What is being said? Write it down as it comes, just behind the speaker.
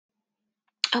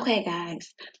Okay,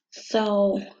 guys.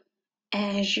 So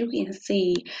as you can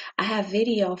see, I have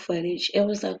video footage. It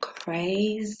was a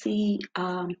crazy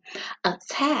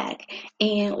attack,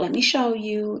 and let me show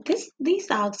you this. These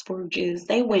dogs were just,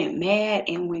 they went mad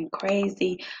and went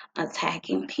crazy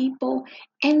attacking people,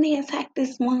 and they attacked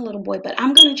this one little boy. But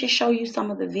I'm gonna just show you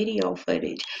some of the video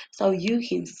footage so you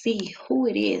can see who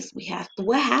it is.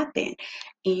 What happened,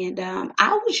 and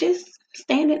I was just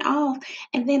standing off,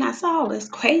 and then I saw all this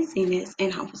craziness,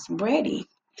 and I was ready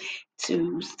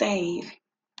to save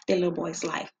the little boy's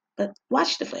life. But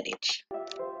watch the footage.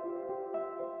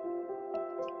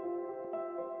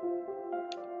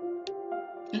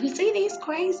 You can see these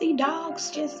crazy dogs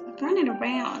just running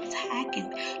around,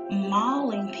 attacking,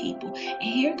 mauling people. And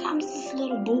here comes this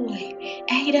little boy,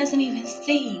 and he doesn't even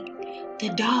see.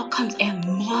 The dog comes and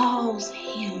mauls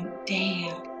him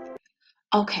down.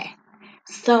 Okay,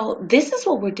 so this is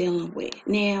what we're dealing with.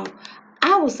 Now,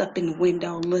 I was up in the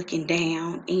window looking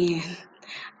down, and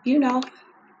you know,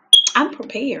 I'm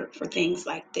prepared for things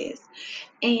like this.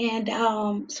 And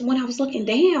so when I was looking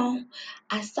down,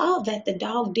 I saw that the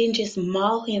dog didn't just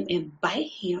maul him and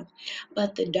bite him,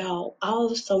 but the dog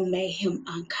also made him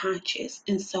unconscious.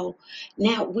 And so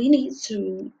now we need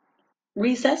to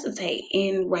resuscitate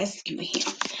and rescue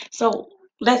him. So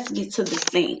let's get to the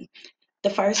scene.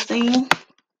 The first thing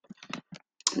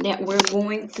that we're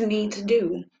going to need to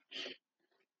do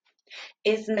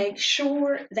is make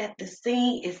sure that the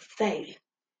scene is safe.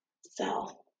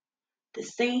 So the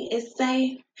scene is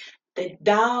safe. The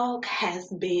dog has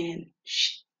been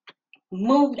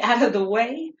moved out of the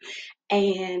way,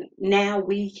 and now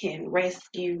we can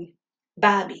rescue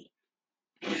Bobby.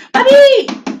 Bobby!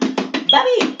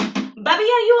 Bobby! Bobby,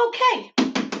 are you okay?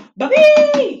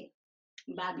 Bobby!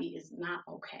 Bobby is not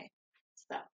okay.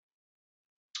 So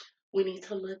we need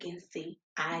to look and see.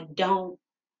 I don't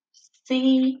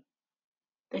see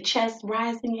the chest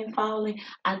rising and falling.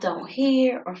 I don't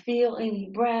hear or feel any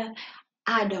breath.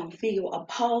 I don't feel a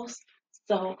pulse.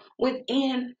 So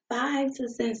within 5 to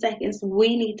 10 seconds,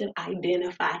 we need to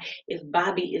identify if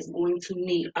Bobby is going to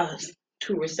need us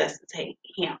to resuscitate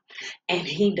him. And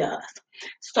he does.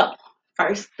 So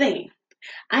first thing,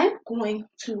 I'm going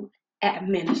to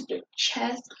administer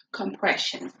chest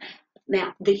compressions.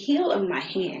 Now, the heel of my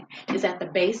hand is at the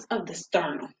base of the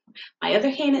sternum. My other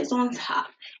hand is on top,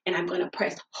 and I'm going to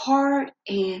press hard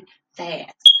and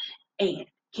fast. And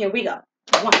here we go.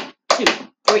 1, 2,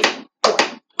 3, 4,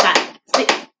 5,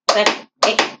 6, 7,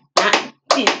 8, 9,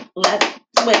 10, 11,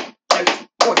 12, 13,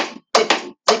 14,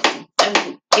 15, 16,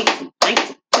 17, 18,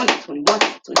 19, 20, 21,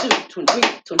 22, 23,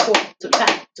 24,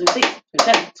 25, 26,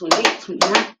 27, 28,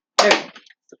 29, 30.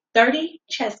 So 30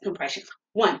 chest compressions.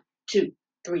 1, 2,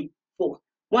 3, 4.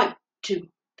 1, 2,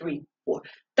 3, 4.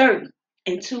 30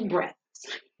 and 2 breaths.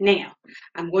 Now,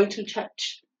 I'm going to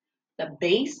touch the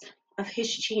base of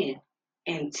his chin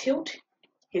and tilt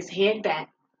his head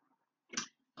back,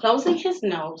 closing his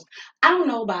nose. I don't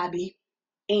know Bobby,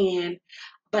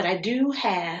 but I do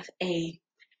have a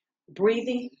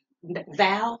breathing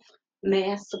valve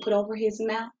mask to put over his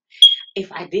mouth.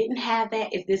 If I didn't have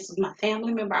that, if this was my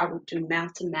family member, I would do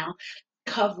mouth to mouth,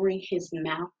 covering his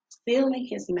mouth, sealing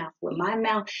his mouth with my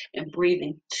mouth, and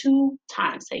breathing 2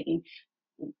 times,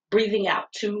 breathing out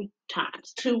 2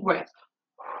 times, 2 breaths.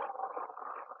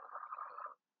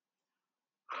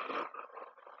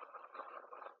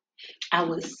 I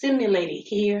would simulate it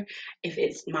here. If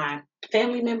it's my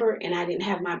family member and I didn't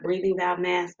have my breathing valve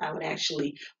mask, I would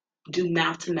actually do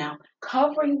mouth to mouth,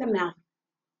 covering the mouth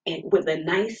and with a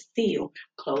nice seal,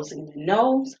 closing the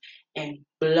nose and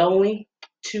blowing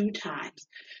 2 times.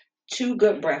 2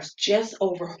 good breaths, just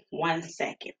over 1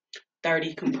 second.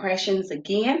 30 compressions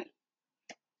again.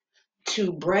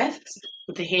 2 breaths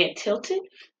with the head tilted.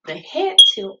 The head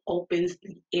tilt opens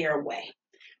the airway.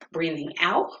 Breathing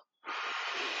out,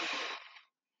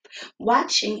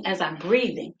 watching as I'm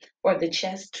breathing for the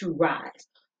chest to rise,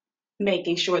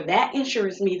 making sure that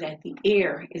ensures me that the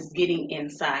air is getting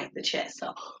inside the chest.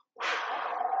 So,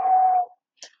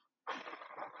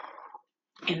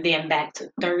 and then back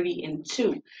to 30 and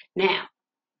 2. Now,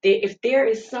 if there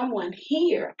is someone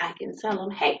here, I can tell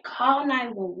them, hey, call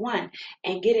 911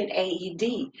 and get an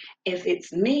AED. If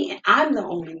it's me and I'm the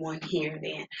only one here,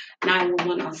 then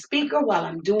 911 on speaker while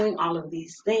I'm doing all of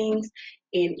these things.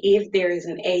 And if there is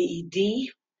an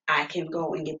AED, I can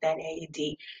go and get that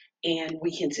AED, and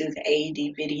we can do the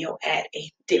AED video at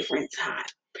a different time.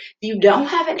 If you don't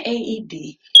have an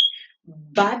AED,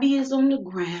 Bobby is on the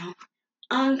ground,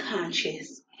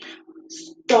 unconscious.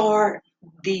 Start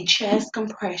the chest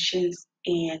compressions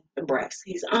and the breaths.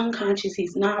 He's unconscious.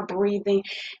 He's not breathing.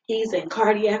 He's in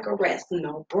cardiac arrest.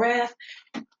 No breath.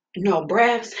 no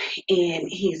breaths, and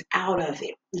he's out of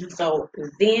it. So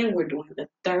then we're doing the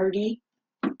 30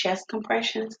 chest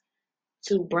compressions,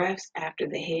 2 breaths after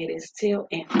the head is tilted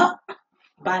and up.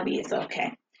 Bobby is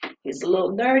okay. He's a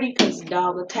little dirty because the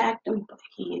dog attacked him, but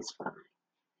he is fine.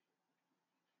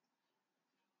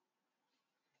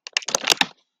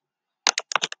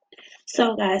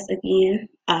 So, guys, again,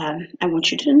 I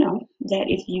want you to know that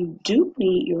if you do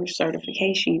need your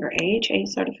certification, your AHA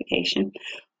certification,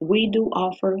 we do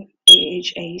offer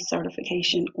AHA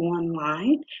certification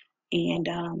online. And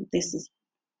this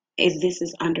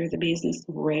is under the business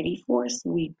Ready Force.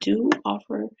 We do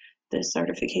offer the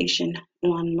certification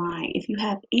online. If you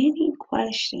have any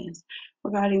questions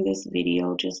regarding this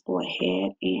video, just go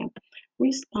ahead and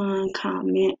respond,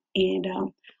 comment, and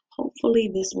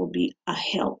hopefully this will be a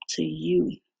help to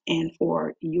you and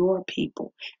for your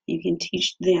people. You can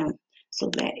teach them so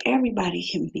that everybody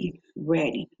can be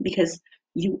ready, because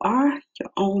you are your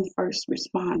own first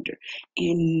responder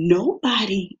and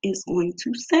nobody is going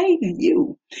to save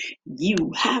you.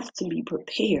 You have to be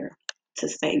prepared to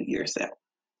save yourself.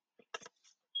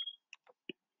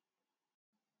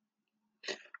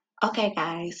 Okay,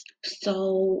 guys,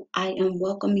 so I am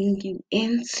welcoming you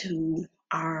into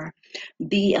our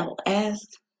BLS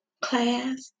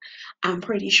class. I'm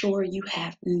pretty sure you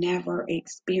have never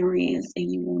experienced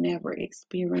and you will never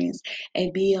experience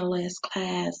a BLS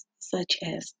class such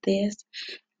as this.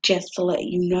 Just to let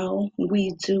you know,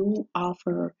 we do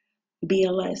offer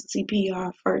BLS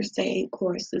CPR first aid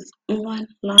courses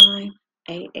online,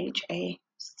 AHA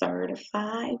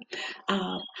certified.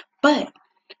 Uh, but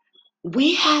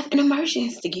we have an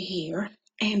emergency here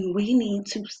and we need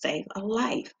to save a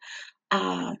life.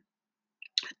 Uh,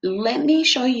 Let me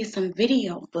show you some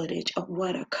video footage of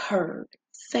what occurred.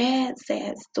 Sad,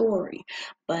 sad story,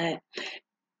 but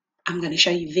I'm going to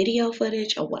show you video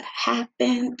footage of what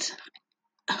happened.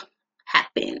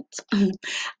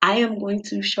 I am going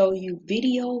to show you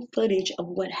video footage of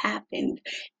what happened,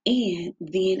 and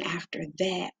then after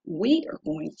that, we are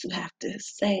going to have to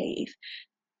save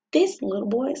this little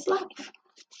boy's life.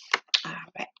 All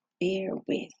right, bear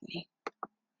with me.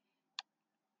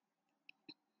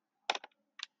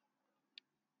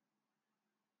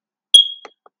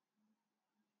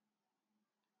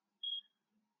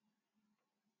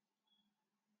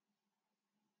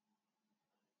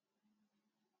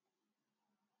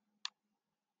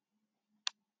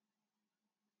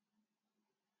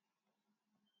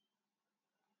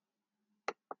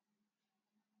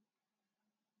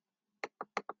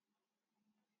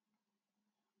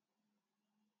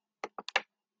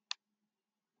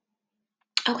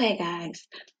 Okay, guys,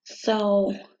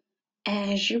 so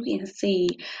as you can see,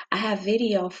 I have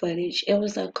video footage. It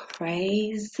was a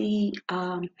crazy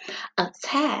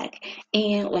attack.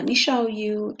 And let me show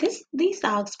you this. These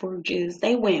dogs were just,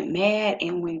 they went mad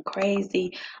and went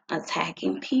crazy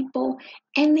attacking people.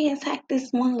 And they attacked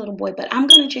this one little boy. But I'm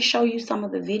gonna just show you some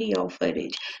of the video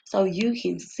footage so you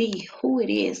can see who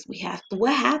it is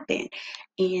what happened.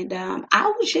 And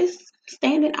I was just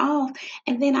standing off,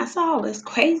 and then I saw all this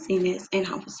craziness and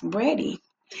I was ready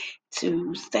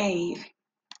to save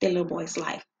the little boy's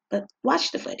life. But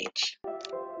watch the footage.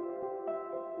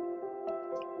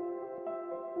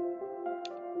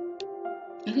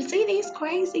 You see these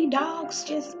crazy dogs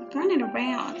just running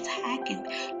around, attacking,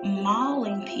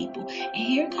 mauling people. And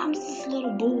here comes this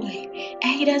little boy,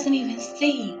 and he doesn't even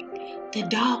see. The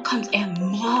dog comes and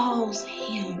mauls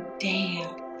him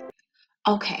down.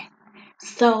 Okay,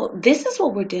 so this is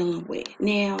what we're dealing with.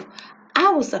 Now,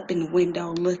 I was up in the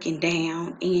window looking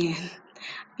down, and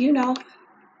you know,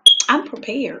 I'm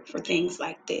prepared for things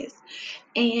like this.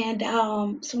 And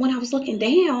so when I was looking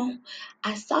down,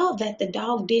 I saw that the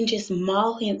dog didn't just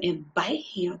maul him and bite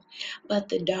him, but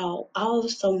the dog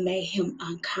also made him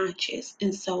unconscious.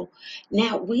 And so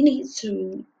now we need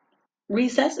to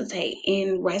resuscitate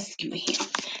and rescue him.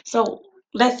 So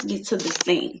let's get to the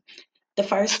scene. The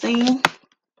first thing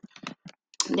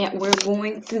that we're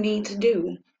going to need to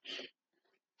do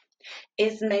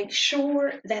is make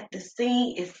sure that the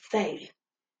scene is safe.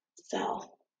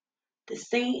 So the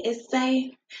scene is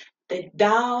safe. The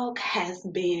dog has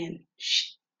been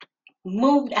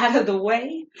moved out of the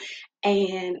way,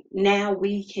 and now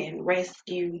we can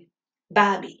rescue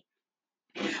Bobby.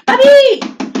 Bobby!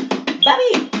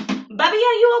 Bobby! Bobby,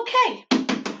 are you okay?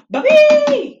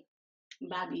 Bobby!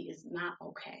 Bobby is not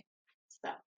okay. So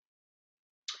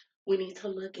we need to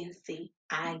look and see.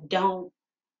 I don't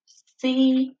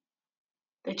see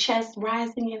the chest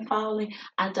rising and falling.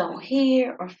 I don't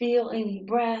hear or feel any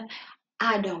breath.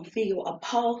 I don't feel a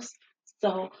pulse.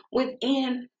 So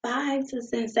within 5 to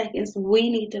 10 seconds, we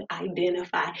need to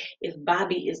identify if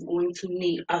Bobby is going to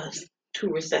need us to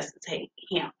resuscitate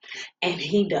him. And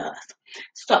he does.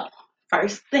 So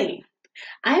first thing,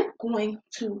 I'm going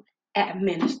to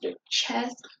administer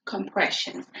chest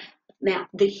compressions. Now,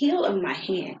 the heel of my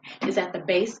hand is at the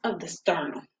base of the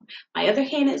sternum. My other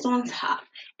hand is on top,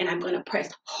 and I'm going to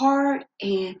press hard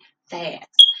and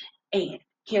fast. And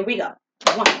here we go.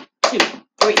 1, 2,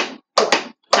 3, 4,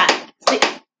 5, 6,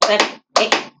 7,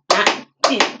 8, 9,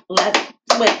 10, 11,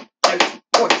 12, 13,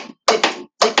 14, 15,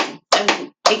 16,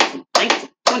 17, 18, 19,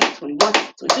 20, 21,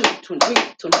 22, 23,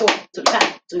 24,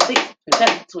 25, 26,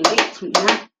 27, 28,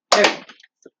 29, 30.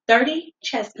 So 30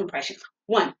 chest compressions.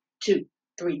 1, 2,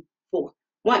 3, 4.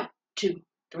 1, 2,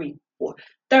 3, 4.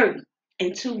 30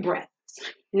 and 2 breaths.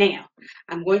 Now,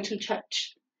 I'm going to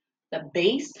touch the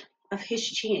base of his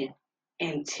chin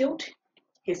and tilt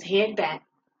his head back,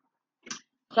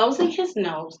 closing his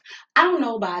nose. I don't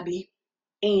know, Bobby,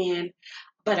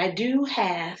 but I do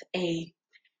have a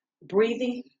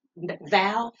breathing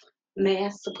valve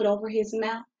mask to put over his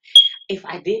mouth. If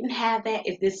I didn't have that,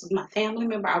 if this was my family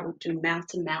member, I would do mouth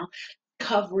to mouth,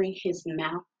 covering his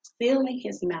mouth, filling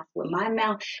his mouth with my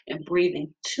mouth, and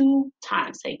breathing 2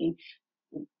 times,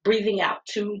 breathing out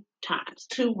 2 times,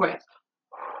 2 breaths.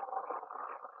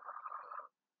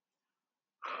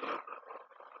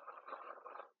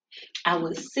 I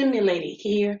would simulate it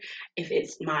here. If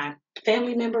it's my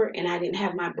family member and I didn't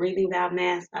have my breathing valve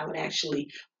mask, I would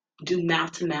actually do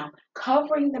mouth to mouth,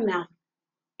 covering the mouth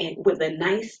and with a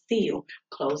nice seal,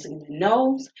 closing the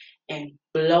nose and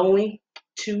blowing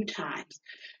 2 times.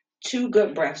 2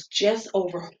 good breaths, just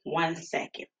over 1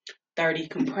 second. 30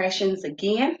 compressions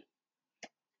again.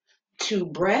 2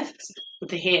 breaths with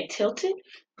the head tilted.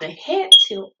 The head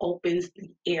tilt opens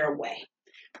the airway.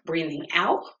 Breathing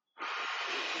out.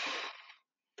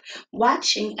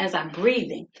 Watching as I'm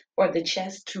breathing for the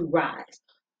chest to rise,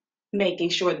 making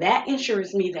sure that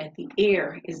ensures me that the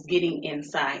air is getting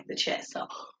inside the chest. So,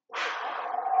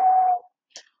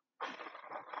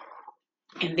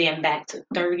 and then back to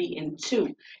 30 and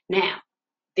 2. Now,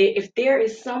 if there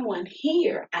is someone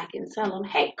here, I can tell them,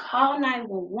 hey, call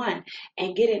 911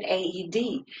 and get an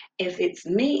AED. If it's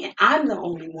me and I'm the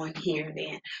only one here,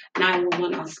 then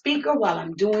 911 on speaker while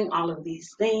I'm doing all of these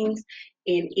things.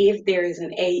 And if there is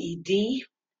an AED,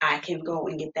 I can go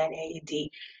and get that AED,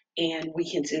 and we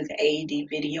can do the AED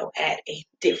video at a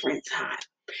different time.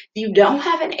 If you don't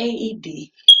have an AED,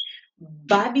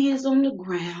 Bobby is on the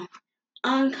ground,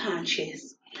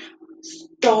 unconscious.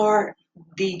 Start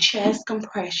the chest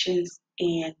compressions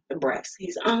and the breaths.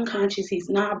 He's unconscious. He's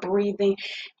not breathing.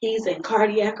 He's in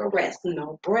cardiac arrest.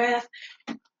 No breath,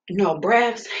 no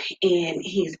breaths, and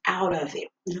he's out of it.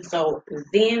 So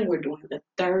then we're doing the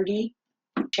 30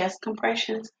 chest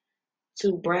compressions,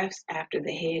 2 breaths after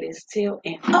the head is tilted,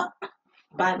 and up.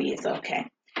 Bobby is okay.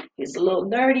 He's a little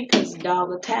dirty because the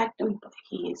dog attacked him, but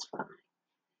he is fine.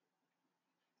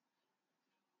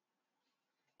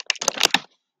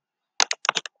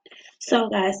 So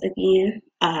guys, again,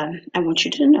 I want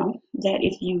you to know that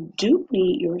if you do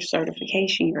need your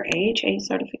certification, your AHA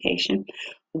certification,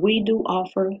 we do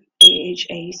offer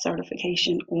AHA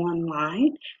certification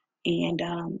online. And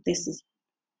this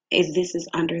is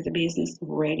under the business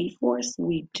Ready Force.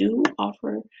 We do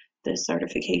offer the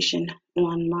certification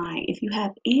online. If you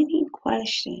have any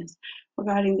questions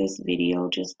regarding this video,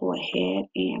 just go ahead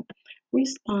and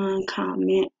respond,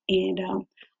 comment, and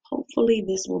hopefully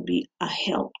this will be a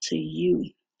help to you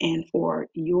and for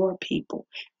your people.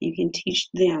 You can teach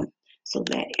them so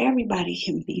that everybody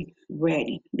can be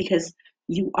ready, because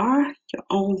you are your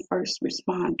own first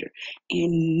responder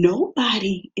and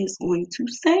nobody is going to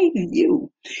save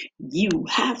you. You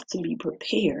have to be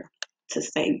prepared to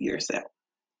save yourself.